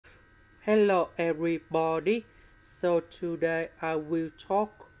Hello everybody. So today I will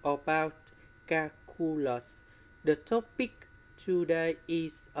talk about calculus. The topic today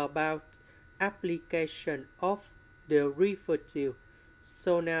is about application of derivative.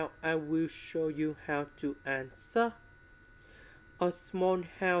 So now I will show you how to answer. A small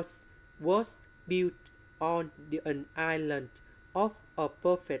house was built on an island of a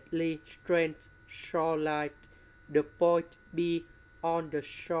perfectly straight shoreline. The point B on the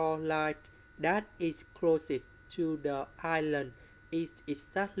shoreline that is closest to the island is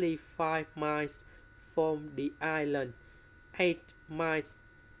exactly 5 miles from the island. 8 miles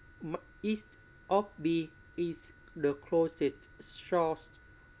east of B is the closest source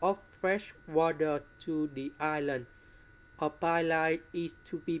of fresh water to the island. A pipeline is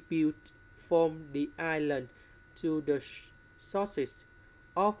to be built from the island to the sources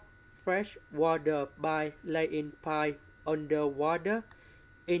of fresh water by laying pipe underwater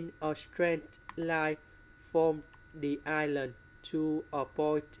in a straight line from the island to a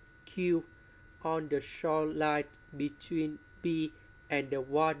point Q on the shoreline between B and the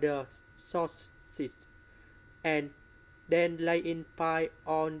water sources, and then laying pipe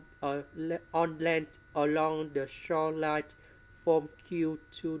on land along the shoreline from Q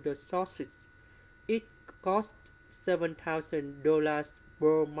to the sources. It costs $7,000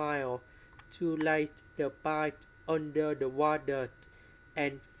 per mile to lay the pipe under the water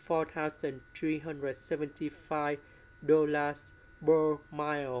and $4,375 per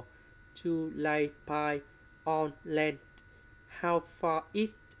mile to lay pipe on land. How far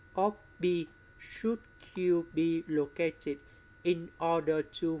east of B should Q be located in order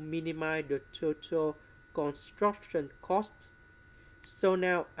to minimize the total construction costs? So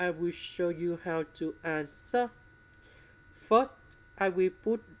now I will show you how to answer. First, I will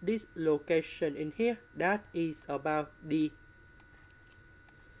put this location in here, that is about D.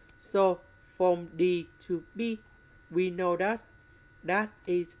 So from D to B, we know that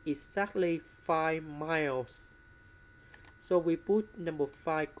is exactly 5 miles. So we put number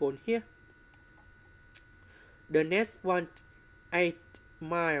 5 on here. The next one, 8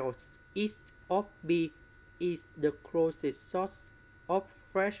 miles east of B, is the closest source of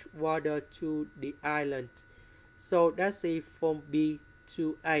fresh water to the island. So that's it from B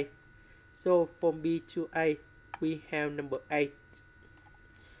to A. So from B to A, we have number 8.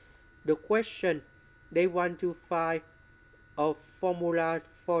 The question, they want to find a formula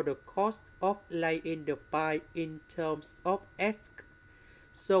for the cost of laying the pipe in terms of S.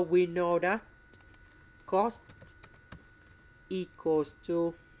 So we know that cost equals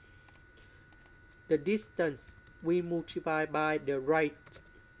to the distance we multiply by the rate.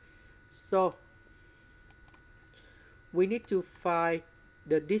 So we need to find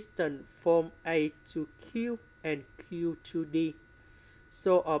the distance from A to Q and Q to D.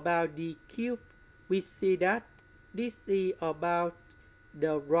 So about D cube, we see that this is about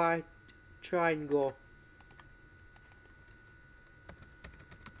the right triangle.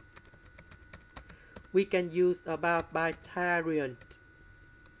 We can use about Pythagorean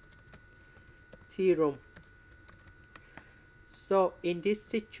theorem. So in this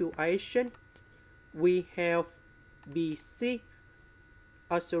situation, we have BC,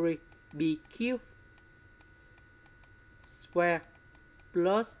 BQ square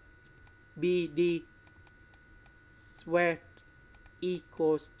plus BD squared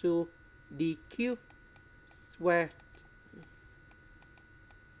equals to D cube squared.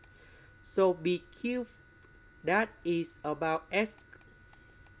 So B cube, that is about S.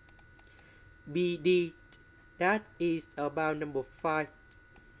 BD, that is about number 5.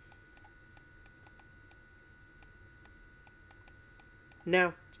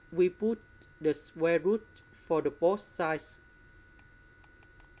 Now we put the square root for the both sides.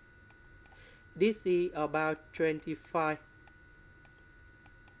 This is about 25.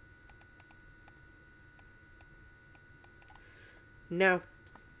 Now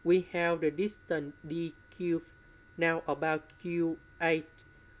we have the distance D cube, now about Q8.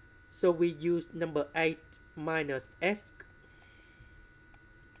 So we use number 8 minus S.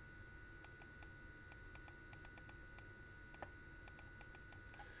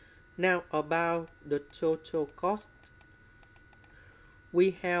 Now about the total cost.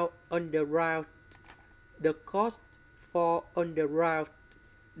 We have on the route, the cost for on the route,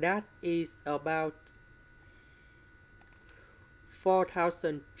 that is about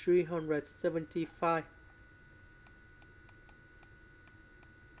 4,375.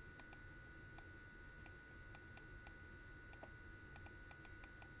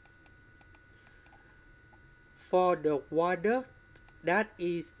 For the water, that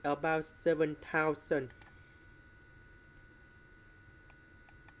is about 7,000.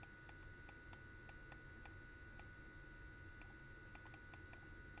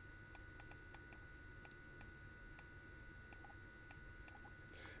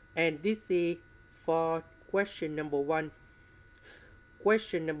 And this is for question number 1.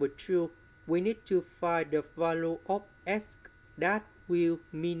 Question number 2, we need to find the value of s that will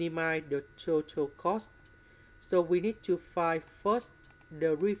minimize the total cost. So we need to find first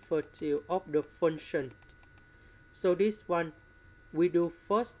the derivative of the function. So this one, we do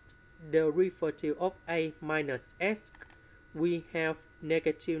first the derivative of a minus s. We have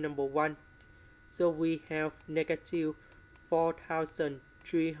negative number 1. So we have negative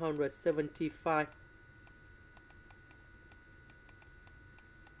 4,375.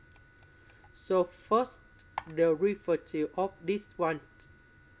 So first the derivative of this one,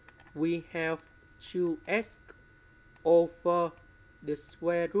 we have 2s over the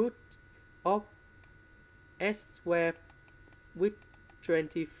square root of s squared with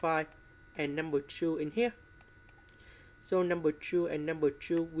 25 and number 2 in here. So number 2 and number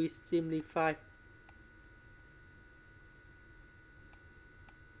 2 we simplify.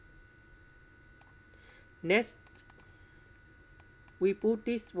 Next, we put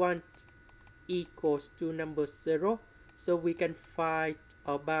this one equals to number 0, so we can find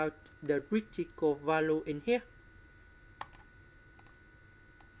about the critical value in here.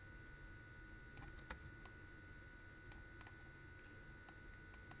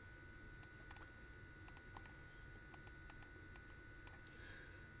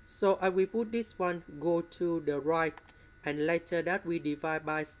 So I will put this one go to the right, and later that we divide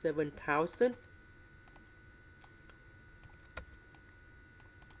by 7,000.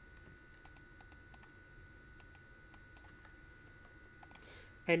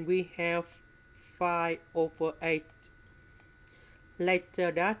 And we have 5 over 8.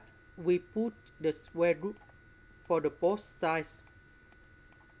 Later that we put the square root for the both sides.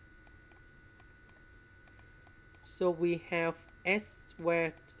 So we have s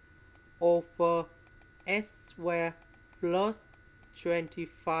squared over s squared plus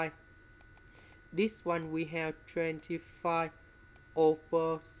 25. This one we have 25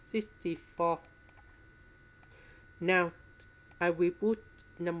 over 64. Now I will put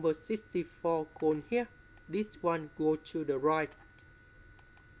number 64 gone here. This one go to the right.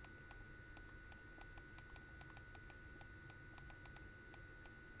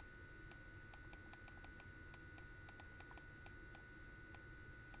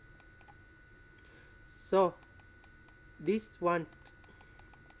 So this one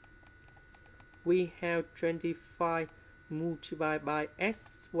we have 25 multiplied by s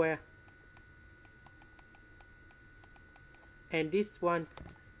squared. And this one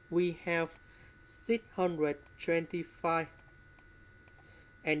we have 625.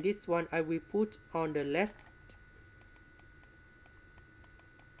 And this one I will put on the left.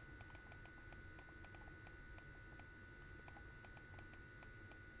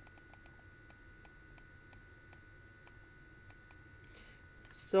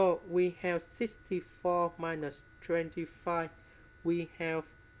 So we have 64 minus 25. We have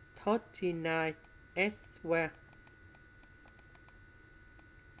 39 s squared.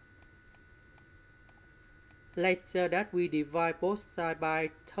 Later that we divide both sides by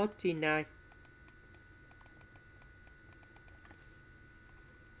 39.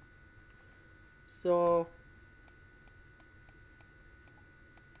 So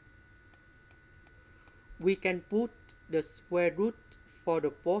we can put the square root for the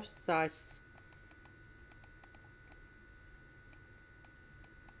both sides.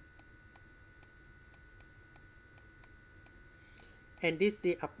 And this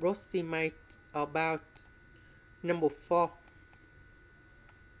is approximate about number 4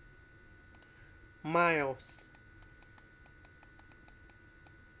 miles.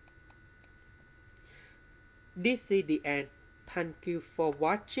 This is the end. Thank you for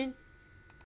watching.